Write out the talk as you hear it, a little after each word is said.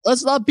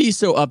let's not be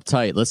so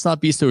uptight. Let's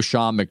not be so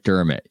Sean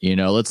McDermott.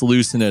 Let's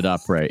loosen it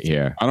up right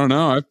here. I don't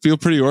know. I feel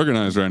pretty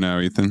organized right now,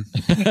 Ethan.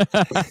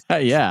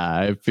 Yeah,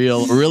 I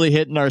feel we're really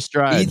hitting our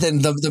stride.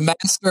 Ethan, the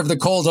master of the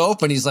cold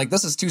open, he's like,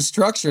 this is too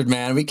structured,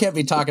 man. We can't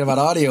be talking about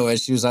audio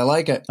issues. I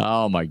like it.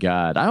 Oh my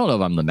God. I don't know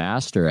if I'm the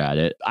master at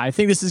it. I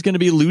think this is going to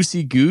be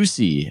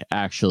loosey-goosey,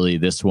 actually,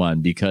 this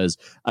one, because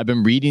I've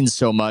been reading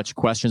so much.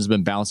 Questions have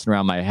been bouncing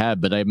around my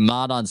head, but I'm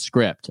not on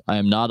script. I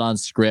am not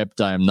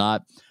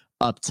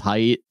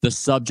uptight. The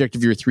subject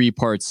of your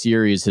 3-part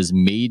series has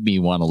made me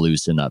want to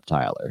loosen up,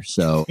 Tyler.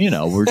 So,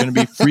 we're going to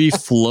be free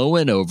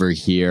flowing over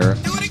here.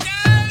 Do it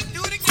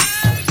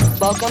again.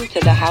 Welcome to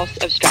the House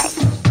of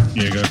Strauss.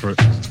 Yeah, go for it.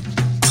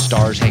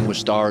 Stars hang with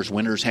stars,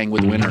 winners hang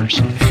with winners.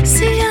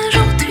 Si un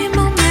jour tu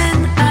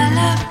m'emmènes à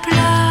la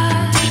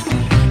plage,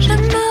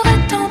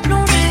 j'aimerais tant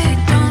plonger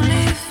dans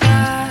les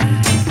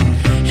vagues.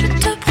 Je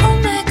te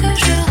promets que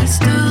je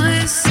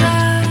resterai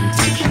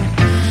sage,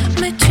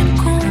 mais tu ne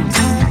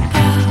comprends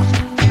pas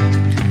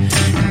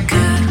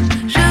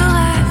que je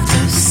rêve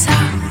de ça.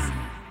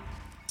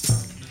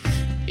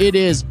 It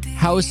is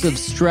House of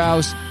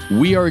Strauss.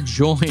 We are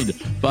joined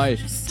by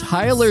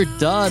Tyler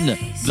Dunne,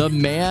 the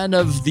man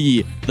of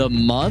the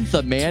month,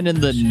 a man in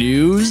the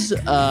news,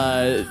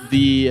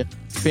 the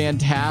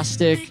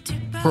fantastic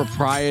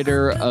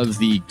proprietor of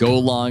the Go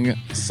Long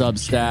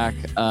Substack,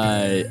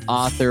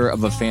 author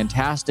of a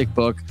fantastic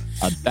book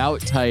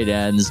about tight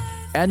ends,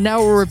 and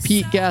now a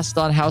repeat guest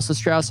on House of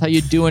Strauss. How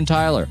you doing,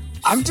 Tyler?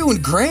 I'm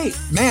doing great.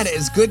 Man,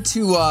 it's good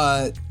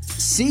to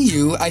see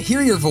you. I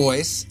hear your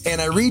voice, and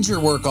I read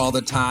your work all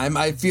the time.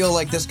 I feel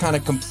like this kind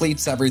of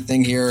completes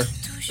everything here.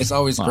 It's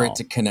always great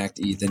to connect,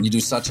 Ethan. You do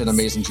such an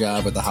amazing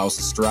job at the House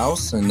of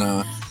Strauss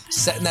and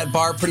setting that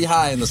bar pretty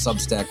high in the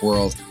Substack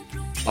world.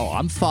 Oh,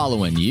 I'm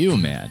following you,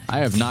 man. I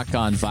have not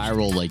gone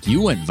viral like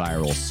you went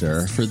viral,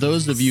 sir. For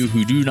those of you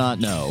who do not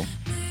know,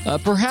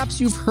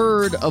 perhaps you've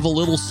heard of a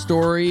little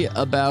story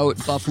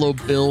about Buffalo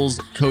Bills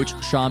coach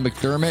Sean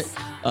McDermott.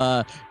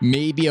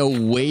 Maybe a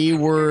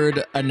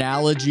wayward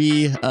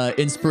analogy,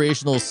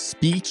 inspirational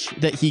speech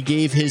that he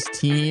gave his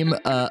team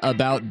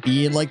about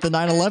being like the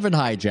 9/11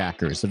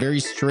 hijackers. A very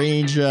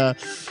strange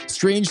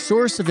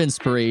source of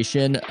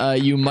inspiration.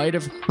 You might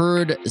have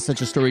heard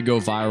such a story go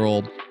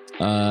viral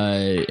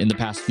in the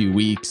past few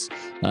weeks.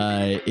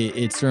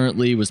 It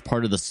certainly was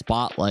part of the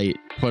spotlight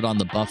put on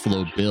the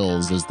Buffalo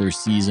Bills as their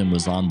season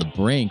was on the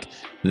brink.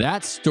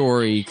 That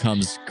story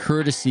comes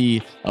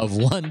courtesy of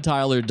one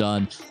Tyler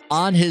Dunne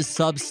on his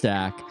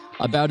Substack,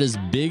 about as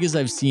big as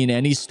I've seen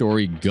any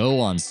story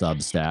go on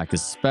Substack,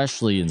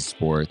 especially in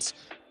sports.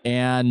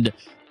 And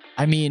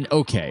I mean,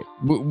 okay,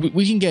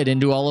 we can get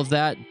into all of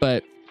that,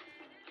 but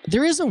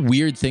there is a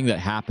weird thing that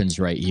happens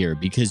right here,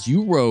 because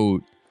you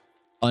wrote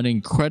an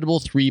incredible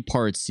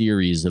 3-part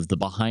series of the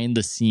behind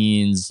the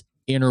scenes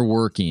inner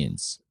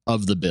workings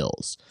of the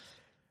Bills.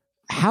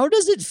 How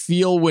does it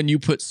feel when you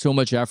put so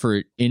much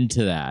effort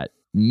into that?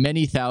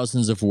 Many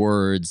thousands of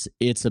words.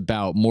 It's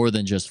about more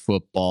than just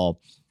football.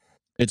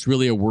 It's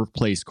really a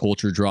workplace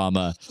culture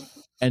drama.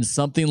 And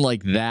something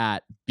like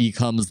that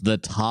becomes the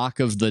talk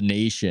of the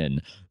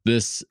nation.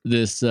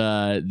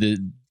 The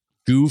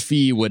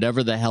goofy,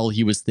 whatever the hell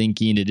he was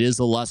thinking. It is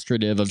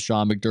illustrative of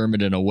Sean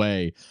McDermott in a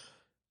way.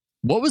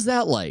 What was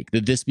that like,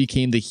 that this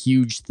became the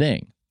huge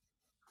thing?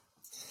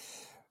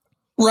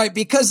 Right,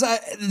 because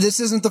this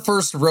isn't the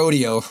first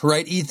rodeo,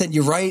 right, Ethan?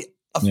 You write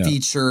a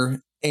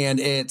feature, and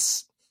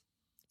it's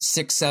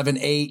 6, 7,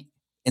 8,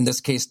 in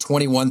this case,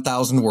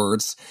 21,000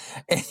 words.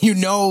 And you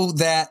know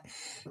that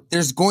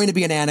there's going to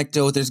be an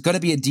anecdote, there's going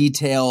to be a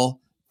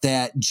detail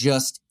that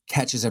just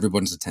catches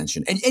everyone's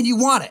attention. And you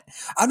want it.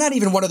 I'm not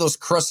even one of those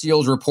crusty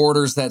old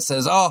reporters that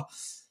says, oh,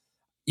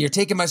 you're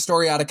taking my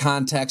story out of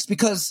context,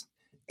 because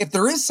if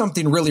there is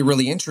something really,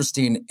 really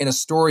interesting in a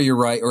story you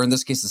write, or in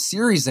this case, a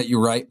series that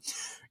you write,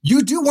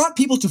 you do want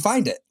people to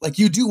find it. Like,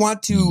 you do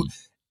want to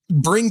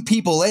bring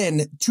people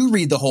in to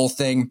read the whole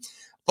thing.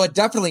 But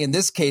definitely in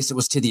this case, it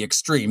was to the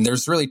extreme.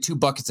 There's really 2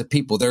 buckets of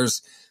people.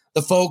 There's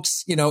the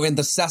folks, in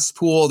the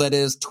cesspool that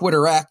is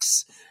Twitter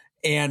X,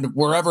 and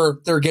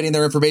wherever they're getting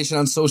their information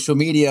on social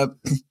media,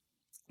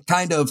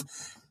 kind of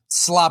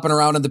slopping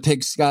around in the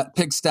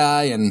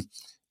pigsty and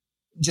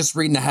just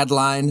reading a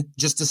headline,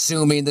 just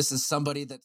assuming this is somebody that